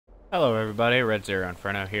Hello everybody, Red Zero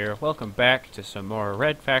Inferno here. Welcome back to some more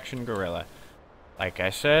Red Faction Guerilla. Like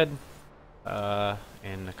I said,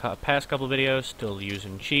 in the past couple videos, still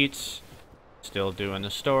using cheats, still doing the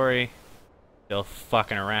story, still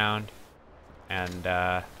fucking around, and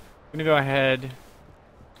I'm gonna go ahead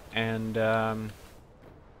and that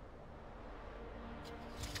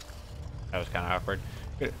was kind of awkward.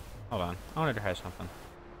 Good. Hold on, I wanted to try something.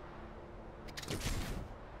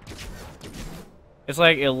 It's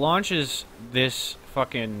like it launches this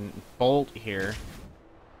fucking bolt here,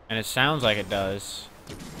 and it sounds like it does.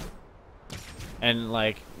 And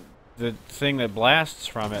like the thing that blasts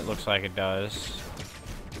from it looks like it does,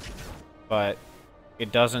 but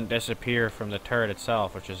it doesn't disappear from the turret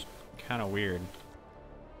itself, which is kind of weird.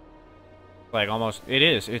 Like almost, it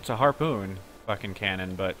is. It's a harpoon fucking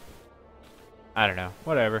cannon, but I don't know.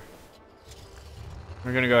 Whatever.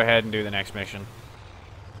 We're gonna go ahead and do the next mission.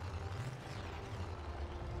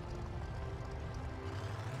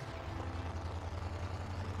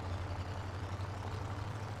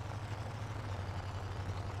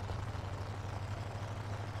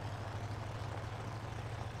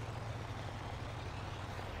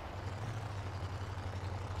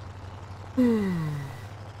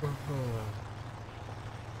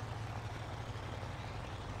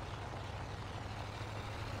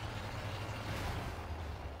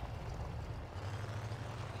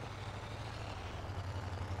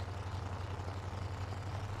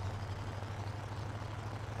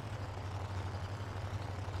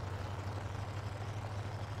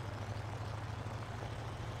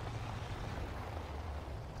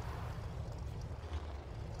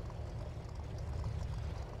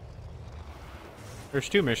 There's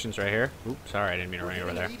two missions right here. Oops, sorry, I didn't mean to run you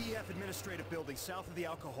over there. EDF administrative building south of the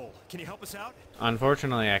alcohol. Can you help us out?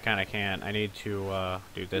 Unfortunately, I kind of can't. I need to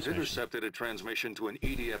do this mission. Intercepted a transmission to an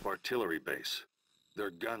EDF artillery base. Their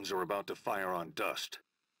guns are about to fire on Dust.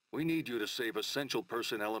 We need you to save essential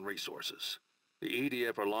personnel and resources. The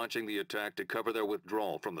EDF are launching the attack to cover their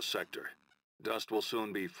withdrawal from the sector. Dust will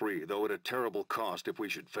soon be free, though at a terrible cost if we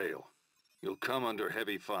should fail. You'll come under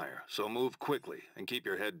heavy fire, so move quickly and keep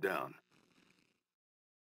your head down.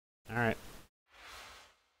 Alright.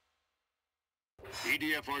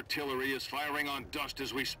 EDF artillery is firing on Dust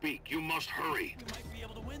as we speak. You must hurry. We might be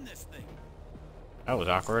able to win this thing. That was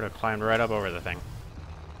awkward. I climbed right up over the thing.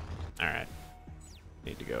 Alright.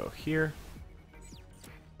 Need to go here.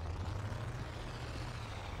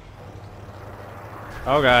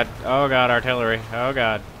 Oh god. Oh god, artillery. Oh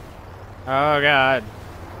god. Oh god.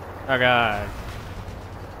 Oh god.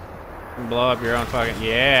 Blow up your own fucking...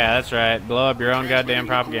 Yeah, that's right. Blow up your own goddamn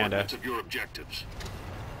propaganda. Of your objectives.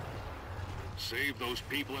 Save those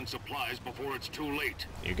people and supplies before it's too late.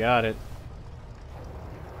 You got it.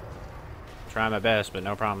 Try my best, but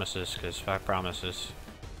no promises, because fuck promises.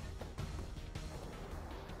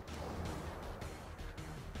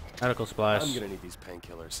 Medical supplies. I'm gonna need these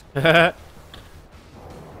painkillers.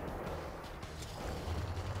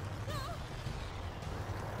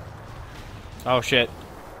 Oh shit.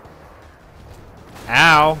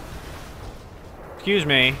 Ow! Excuse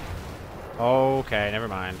me. Okay, never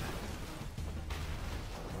mind.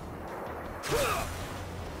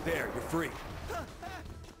 There, you're free.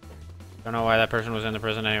 Don't know why that person was in the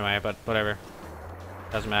prison anyway, but whatever.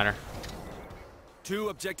 Doesn't matter. 2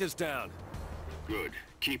 objectives down. Good.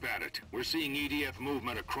 Keep at it. We're seeing EDF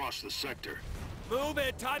movement across the sector. Move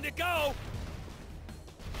it! Time to go!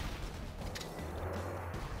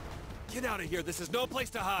 Get out of here! This is no place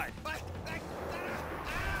to hide!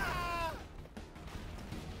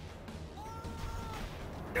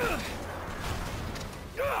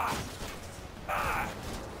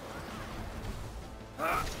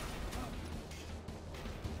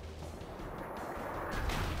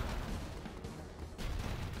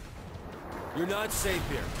 You're not safe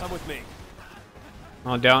here. Come with me.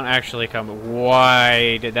 Oh, don't actually come.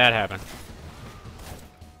 Why did that happen?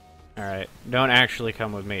 Alright, don't actually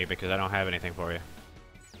come with me because I don't have anything for you.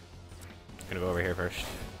 Gonna go over here first.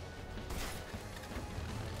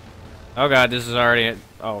 Oh god, this is already it.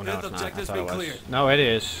 Oh no, it's not. I thought it was. No, it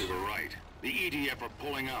is. You were right. The EDF are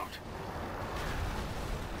pulling out.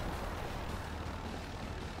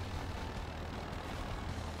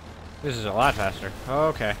 This is a lot faster.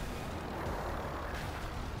 Okay.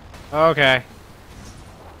 Okay.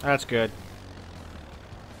 That's good.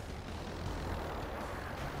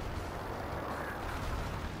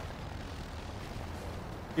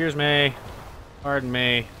 Excuse me. Pardon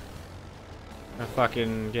me.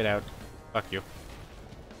 Fucking get out. Fuck you.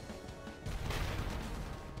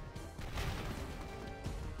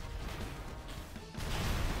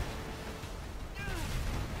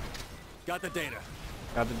 Got the data.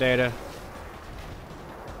 Got the data.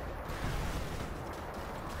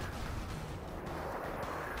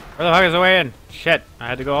 Where the fuck is the way in? Shit, I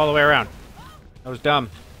had to go all the way around. That was dumb.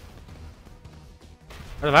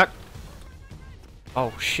 Where the fuck?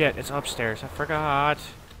 Oh shit, it's upstairs. I forgot.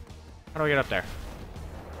 How do I get up there?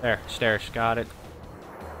 There, stairs. Got it.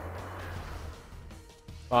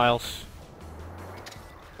 Files.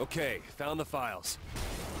 Okay, found the files.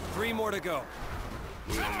 3 more to go.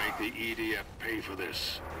 We'll make the EDF pay for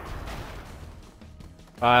this.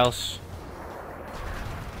 Files.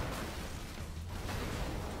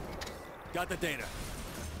 Got the data.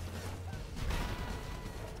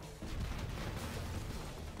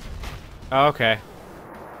 Okay.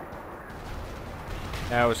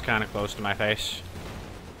 That was kind of close to my face.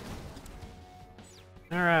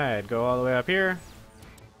 Alright, go all the way up here.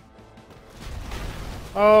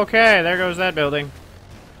 Okay, there goes that building.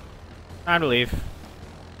 Time to leave.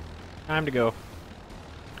 Time to go.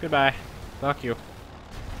 Goodbye. Fuck you.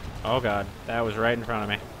 Oh god, that was right in front of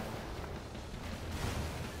me.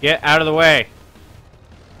 Get out of the way!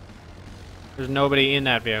 There's nobody in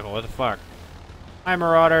that vehicle. What the fuck? Hi,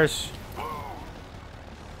 Marauders.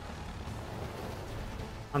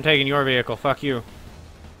 I'm taking your vehicle. Fuck you.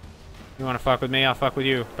 You wanna fuck with me? I'll fuck with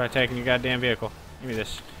you by taking your goddamn vehicle. Give me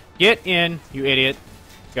this. Get in, you idiot.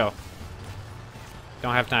 Go.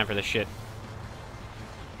 Don't have time for this shit.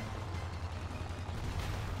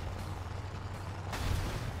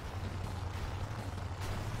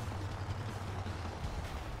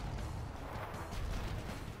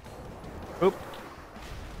 Oop.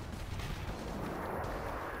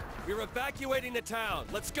 We're evacuating the town.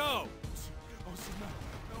 Let's go. Oh, so no,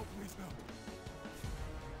 please no.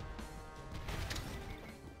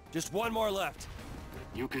 Just 1 more left.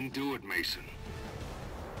 You can do it, Mason.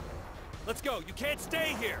 Let's go. You can't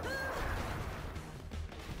stay here.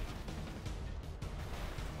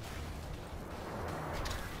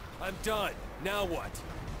 I'm done. Now what?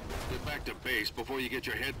 Get back to base before you get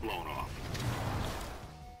your head blown off.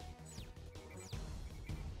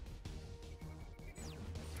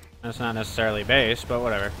 That's not necessarily base, but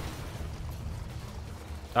whatever.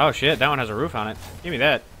 Oh shit, that one has a roof on it. Give me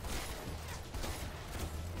that.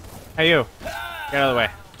 Hey you. Get out of the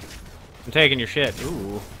way. I'm taking your shit.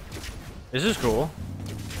 Ooh. This is cool.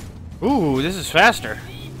 Ooh, this is faster.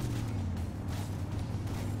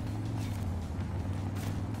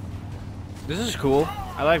 This is cool.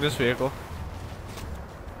 I like this vehicle.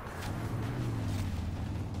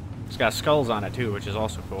 It's got skulls on it too, which is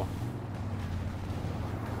also cool.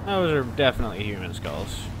 Those are definitely human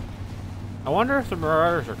skulls. I wonder if the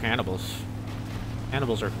Marauders are cannibals.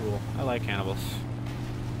 Cannibals are cool. I like cannibals.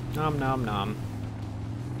 Nom nom nom.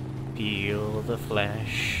 Peel the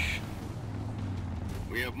flesh.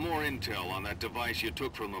 We have more intel on that device you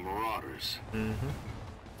took from the Marauders. Mm-hmm.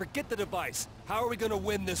 Forget the device. How are we gonna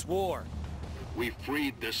win this war? We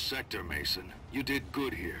freed this sector, Mason. You did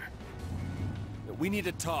good here. We need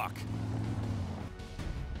to talk.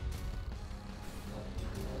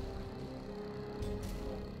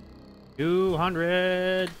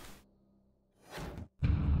 $200.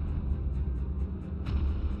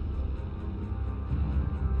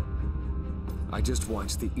 I just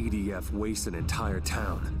watched the EDF waste an entire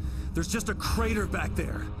town. There's just a crater back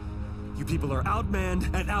there. You people are outmanned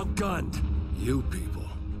and outgunned. You people?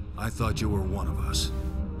 I thought you were one of us.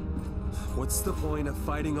 What's the point of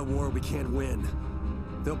fighting a war we can't win?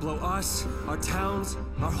 They'll blow us, our towns,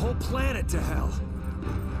 our whole planet to hell.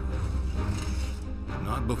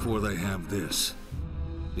 Not before they have this.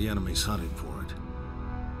 The enemy's hunting for it.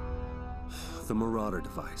 The Marauder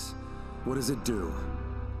device. What does it do?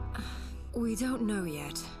 We don't know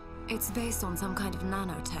yet. It's based on some kind of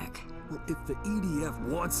nanotech. Well, if the EDF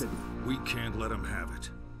wants it... We can't let them have it.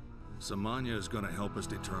 Samanya is gonna help us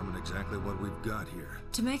determine exactly what we've got here.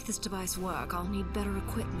 To make this device work, I'll need better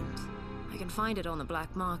equipment. I can find it on the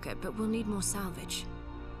black market, but we'll need more salvage.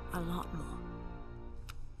 A lot more.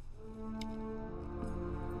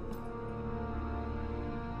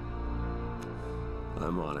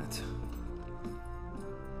 I'm on it.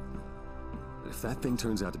 If that thing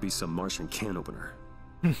turns out to be some Martian can opener...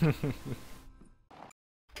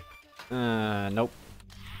 Nope.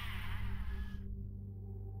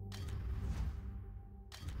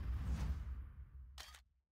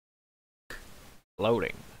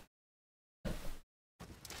 Loading.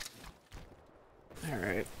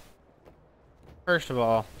 Alright. First of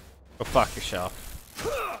all, go fuck yourself.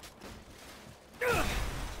 I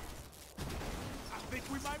think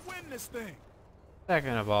we might win this thing.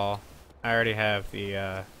 Second of all, I already have the,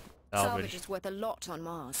 Salvage salvage. is worth a lot on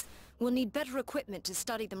Mars. We'll need better equipment to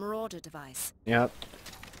study the Marauder device. Yep.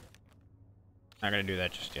 Not gonna do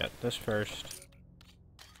that just yet. This first.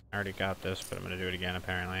 I already got this, but I'm gonna do it again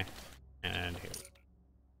apparently. And here.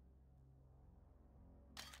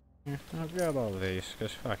 Yeah, I'll grab all of these,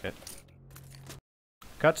 cause fuck it.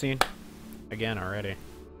 Cutscene. Again already.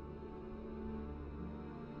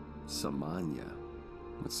 Samanya.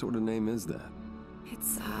 What sort of name is that?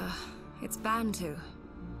 It's Bantu.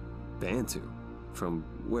 Bantu? From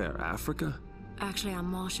where? Africa? Actually,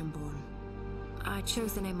 I'm Martian-born. I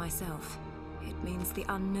chose the name myself. It means the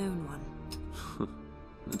unknown one.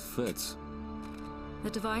 It fits.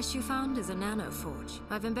 The device you found is a nanoforge.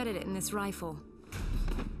 I've embedded it in this rifle.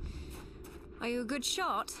 Are you a good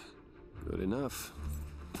shot? Good enough.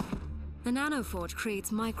 The nanoforge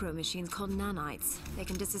creates micro-machines called nanites. They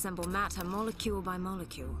can disassemble matter molecule by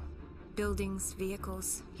molecule. Buildings,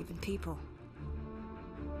 vehicles, even people.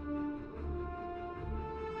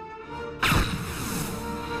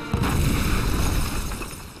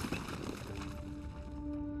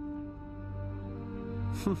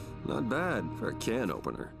 Not bad for a can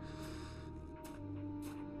opener.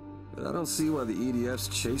 But I don't see why the EDF's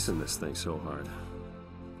chasing this thing so hard.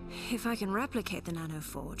 If I can replicate the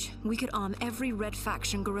nanoforge, we could arm every Red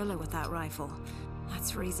Faction guerrilla with that rifle.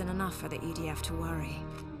 That's reason enough for the EDF to worry.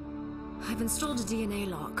 I've installed a DNA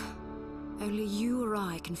lock. Only you or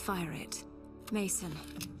I can fire it. Mason,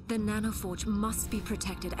 the nanoforge must be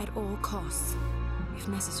protected at all costs. If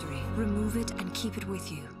necessary, remove it and keep it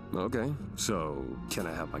with you. Okay, so can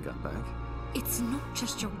I have my gun back? It's not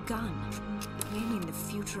just your gun. I mean the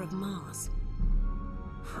future of Mars.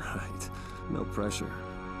 Right. No pressure.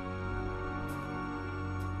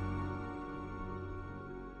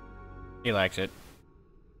 He likes it.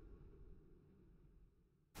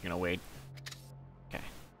 You gonna wait? Okay.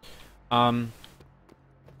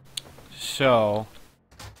 So,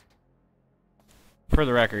 for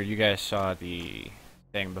the record, you guys saw the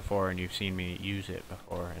thing before, and you've seen me use it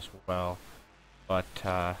before as well. But,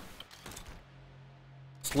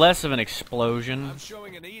 it's less of an explosion. I'm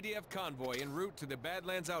showing an EDF convoy en route to the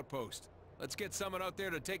Badlands outpost. Let's get someone out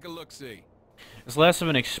there to take a look-see. It's less of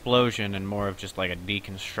an explosion and more of just like a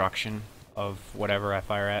deconstruction of whatever I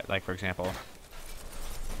fire at. Like, for example,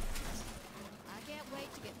 I can't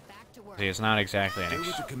wait to get back to work. see, it's not exactly an Do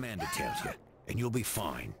what the commander tells you, and you'll be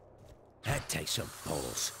fine. That takes some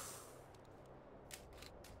balls.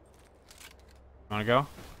 Wanna go?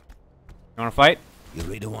 You wanna fight? You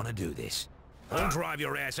really want to do this? I'll drive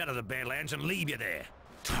your ass out of the Badlands and leave you there.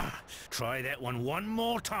 Try that one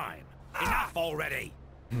more time. Enough already!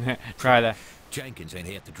 Try that. Jenkins ain't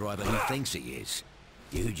half the driver he thinks he is.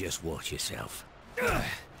 You just watch yourself.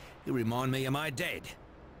 You remind me of my dad.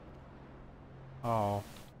 Oh,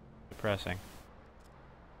 depressing.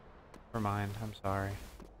 Never mind, I'm sorry.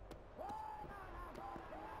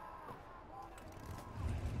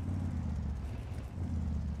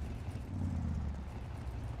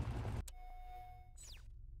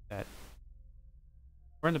 That.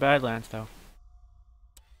 We're in the Badlands, though.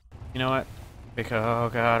 You know what? Because, oh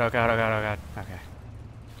god, oh god, oh god, oh god. Okay.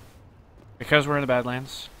 Because we're in the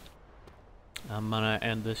Badlands, I'm gonna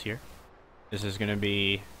end this here. This is gonna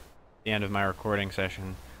be the end of my recording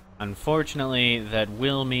session. Unfortunately, that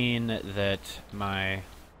will mean that my...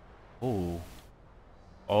 Oh.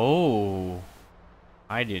 Oh.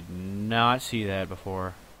 I did not see that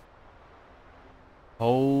before.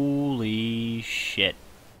 Holy shit.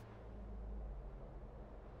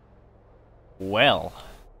 Well.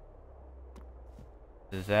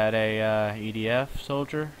 Is that a EDF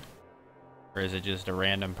soldier? Or is it just a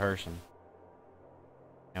random person?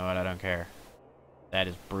 You know what, I don't care. That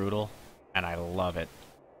is brutal, and I love it.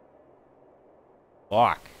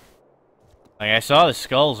 Fuck. Like, I saw the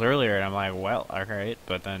skulls earlier, and I'm like, well, alright,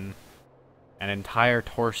 but then an entire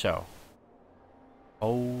torso.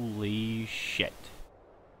 Holy shit.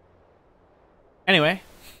 Anyway.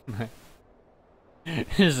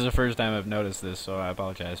 This is the first time I've noticed this, so I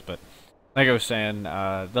apologize, but like I was saying,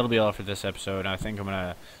 that'll be all for this episode. I think I'm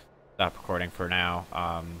gonna stop recording for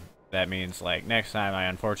now. That means, like, next time I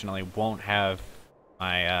unfortunately won't have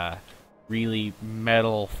my, really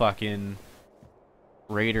metal fucking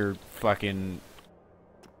Raider fucking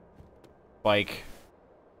bike.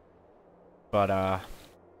 But, I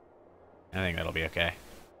think that'll be okay.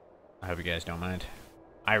 I hope you guys don't mind.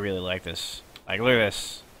 I really like this. Like, look at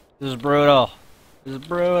this. This is brutal. This is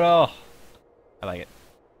brutal. I like it.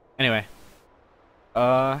 Anyway.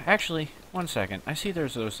 Actually, one second. I see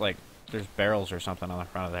there's those, like, there's barrels or something on the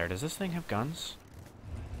front of there. Does this thing have guns?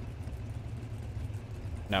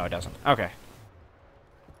 No, it doesn't. Okay.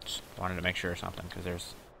 Just wanted to make sure or something, because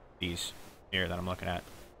there's these here that I'm looking at.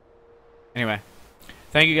 Anyway,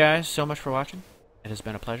 thank you guys so much for watching. It has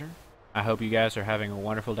been a pleasure. I hope you guys are having a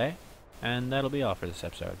wonderful day, and that'll be all for this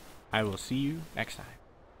episode. I will see you next time.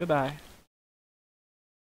 Goodbye.